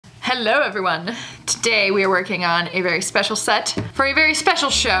Hello everyone. Today we are working on a very special set for a very special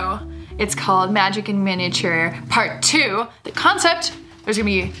show. It's called Magic in Miniature Part 2. The concept, there's gonna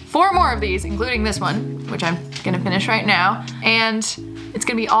be 4 more of these, including this one, which I'm gonna finish right now. And it's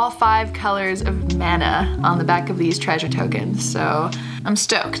gonna be all 5 colors of mana on the back of these treasure tokens. So I'm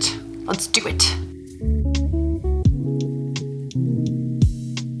stoked. Let's do it.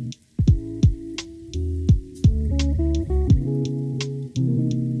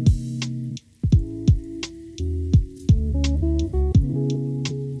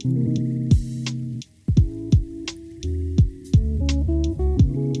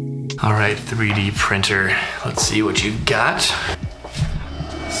 All right, 3D printer, let's see what you got.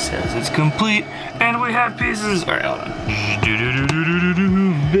 Says it's complete, and we have pieces. All right, hold on.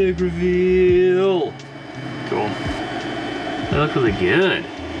 Big reveal. Cool. They look really good.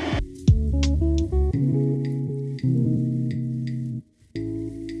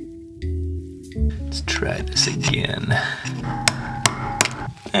 Let's try this again.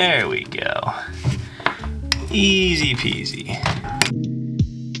 There we go. Easy peasy.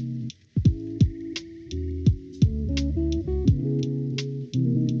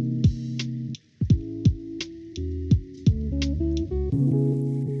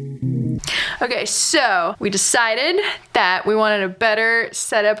 Okay, so we decided that we wanted a better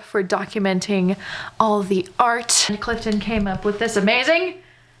setup for documenting all the art. And Clifton came up with this amazing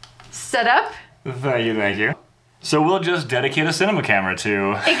setup. Thank you, thank you. So we'll just dedicate a cinema camera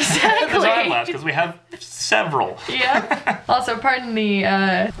to exactly. the time lapse because we have several. Yep. Also, pardon the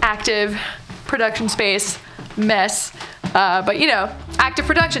active production space mess, but you know, active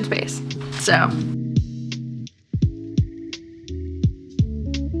production space. So.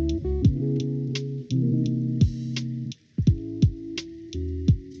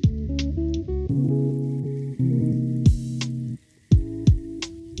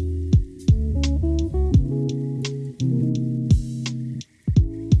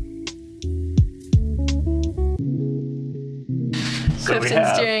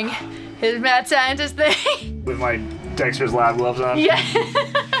 Clifton's doing his mad scientist thing. With my Dexter's Lab gloves on. Yeah.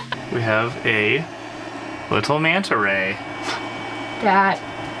 We have a little manta ray. That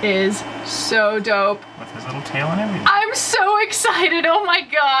is so dope. With his little tail and everything. I'm so excited, oh my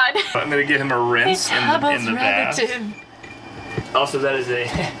god. I'm gonna give him a rinse in the bath. Also, that is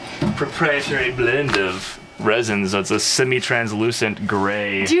a proprietary blend of resins, so it's a semi-translucent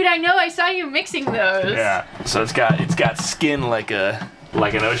gray. Dude, I know, I saw you mixing those. Yeah. So it's got skin like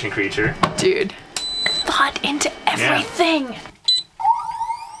an ocean creature. Dude, thought into everything. Yeah.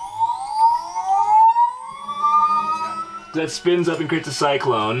 That spins up and creates a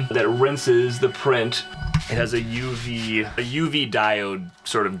cyclone that rinses the print. It has a UV diode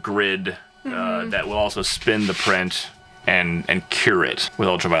sort of grid that will also spin the print and cure it with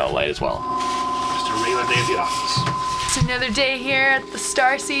ultraviolet light as well. Just a regular day at the office. It's another day here at the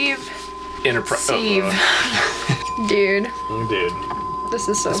STARSIEVE. Enterprise. Dude. Dude. This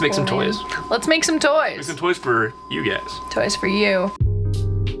is so Let's make some toys. Let's make some toys. Make some toys for you guys. Toys for you.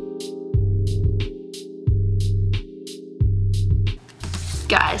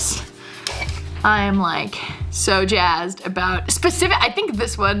 Guys, I am like so jazzed about I think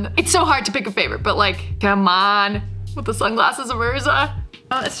this one, it's so hard to pick a favorite, but like, come on, with the sunglasses of Urza.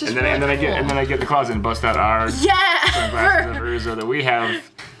 Oh, it's just really cool. And then I get in the closet and bust out our sunglasses of Urza that we have.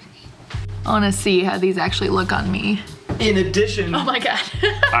 I want to see how these actually look on me. In addition. Oh my god.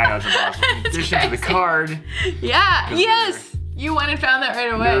 I know, it's impossible. In addition to the card. Yeah, yes. You went and found that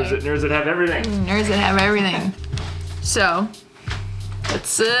right away. Nerds that have everything. Nerds that have everything. So,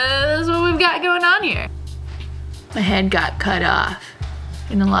 that's what we've got going on here. My head got cut off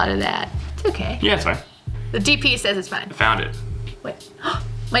in a lot of that. It's okay. Yeah, it's fine. The DP says it's fine. I found it. Wait,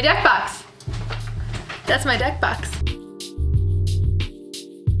 my deck box. That's my deck box.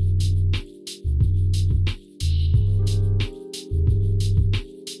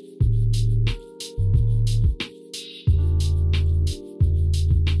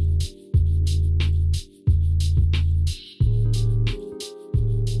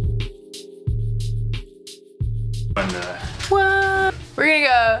 What? We're gonna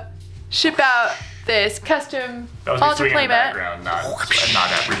go ship out this custom altar playmat. Not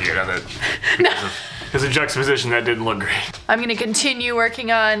that Brigitte. Because of juxtaposition, that didn't look great. I'm gonna continue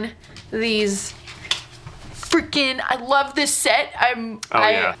working on these. Freaking, I love this set. I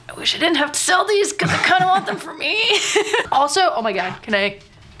wish I didn't have to sell these because I kind of want them for me. Also, oh my god, can I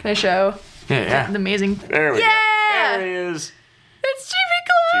show? Yeah. The amazing. There we go. There he is. It's GB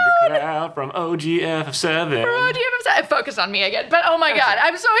Cloud! Cloud from OGF7. From OGF7. Focus on me again. But oh my god,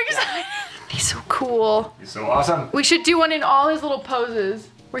 I'm so excited. He's so cool. He's so awesome. We should do one in all his little poses.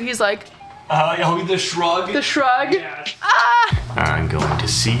 where he's like, the shrug. the shrug. Yes. Ah! I'm going to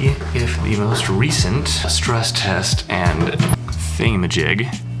see if the most recent stress test and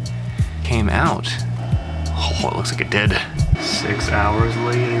thingamajig came out. Oh, it looks like it did. 6 hours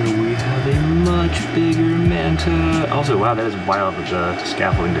later, we have a much bigger manta. Also, wow, that is wild that the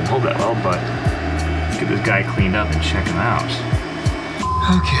scaffolding didn't hold that well, but let's get this guy cleaned up and check him out.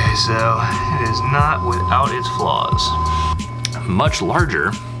 Okay, so it is not without its flaws. Much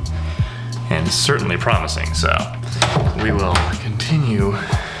larger and certainly promising, so we will continue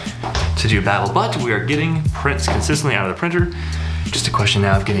to do battle, but we are getting prints consistently out of the printer. Just a question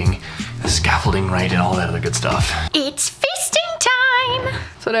now of getting the scaffolding right and all that other good stuff. It's feasting time!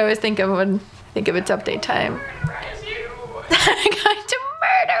 That's what I always think of when I think of it's update time. I'm going to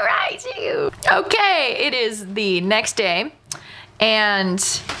murderize you! Okay, it is the next day, and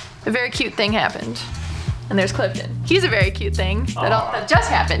a very cute thing happened. And there's Clifton. He's a very cute thing that just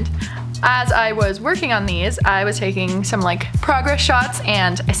happened. As I was working on these, I was taking some like progress shots,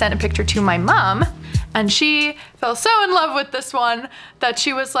 and I sent a picture to my mom, and she fell so in love with this one that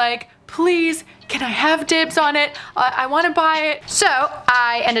she was like, please, can I have dibs on it? I want to buy it. So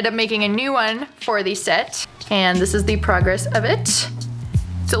I ended up making a new one for the set, and this is the progress of it.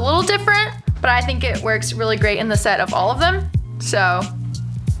 It's a little different, but I think it works really great in the set of all of them. So,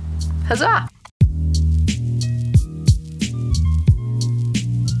 huzzah.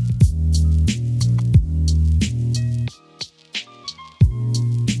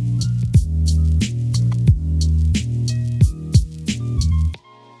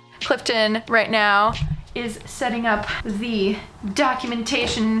 Clifton right now is setting up the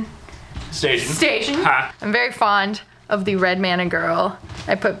documentation station. Ha. I'm very fond of the red mana girl.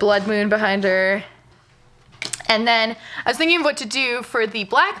 I put Blood Moon behind her. And then I was thinking of what to do for the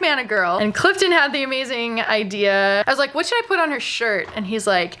black mana girl, and Clifton had the amazing idea. I was like, what should I put on her shirt? And he's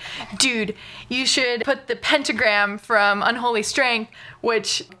like, dude, you should put the pentagram from Unholy Strength,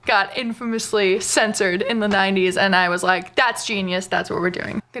 which got infamously censored in the 90s. And I was like, that's genius, that's what we're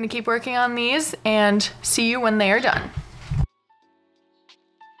doing. Gonna keep working on these and see you when they are done.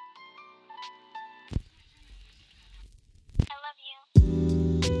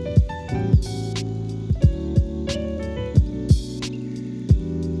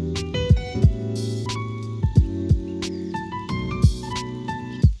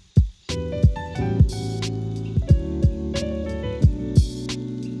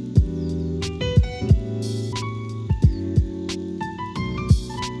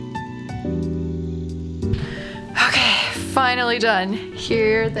 Finally done.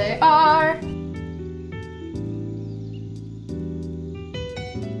 Here they are.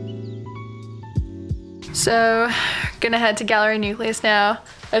 So, gonna head to Gallery Nucleus now.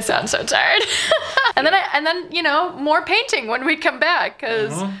 I sound so tired. and then you know, more painting when we come back,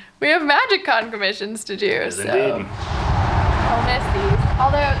 because we have MagicCon commissions to do. Yes, so indeed. I'll miss these.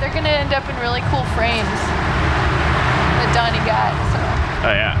 Although they're gonna end up in really cool frames that Donnie got. So.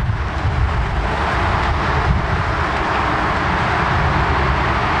 Oh yeah.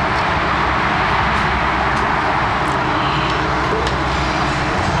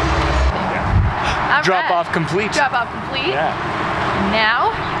 Drop off complete. Drop off complete. Yeah.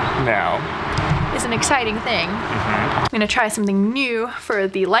 Now is an exciting thing. I'm gonna try something new for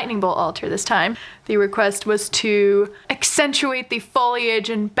the lightning bolt altar this time. The request was to accentuate the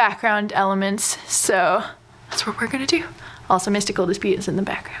foliage and background elements, so that's what we're gonna do. Also, Mystical Dispute is in the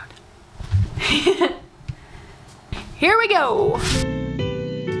background. Here we go.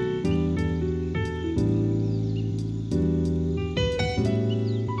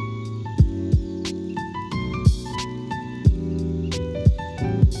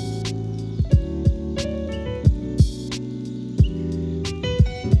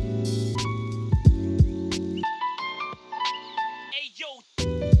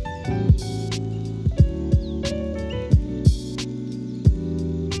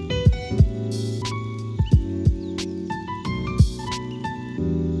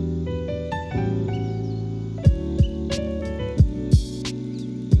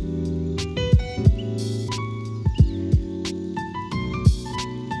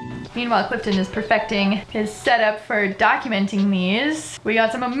 Meanwhile, Clifton is perfecting his setup for documenting these. We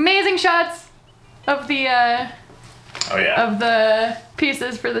got some amazing shots of the of the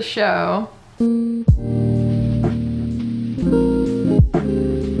pieces for the show.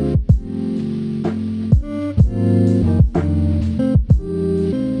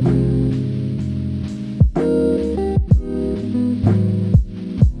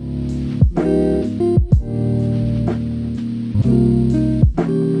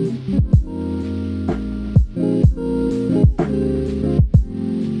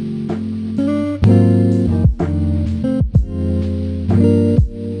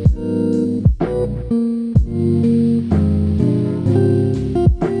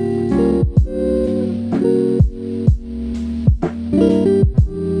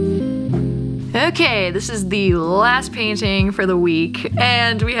 Okay, this is the last painting for the week,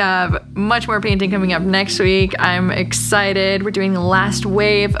 and we have much more painting coming up next week. I'm excited. We're doing the last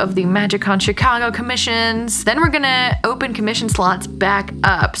wave of the MagicCon Chicago commissions. Then we're gonna open commission slots back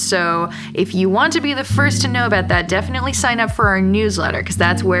up. So if you want to be the first to know about that, definitely sign up for our newsletter, because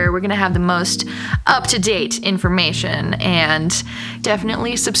that's where we're gonna have the most up-to-date information. And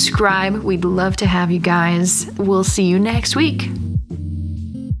definitely subscribe. We'd love to have you guys. We'll see you next week.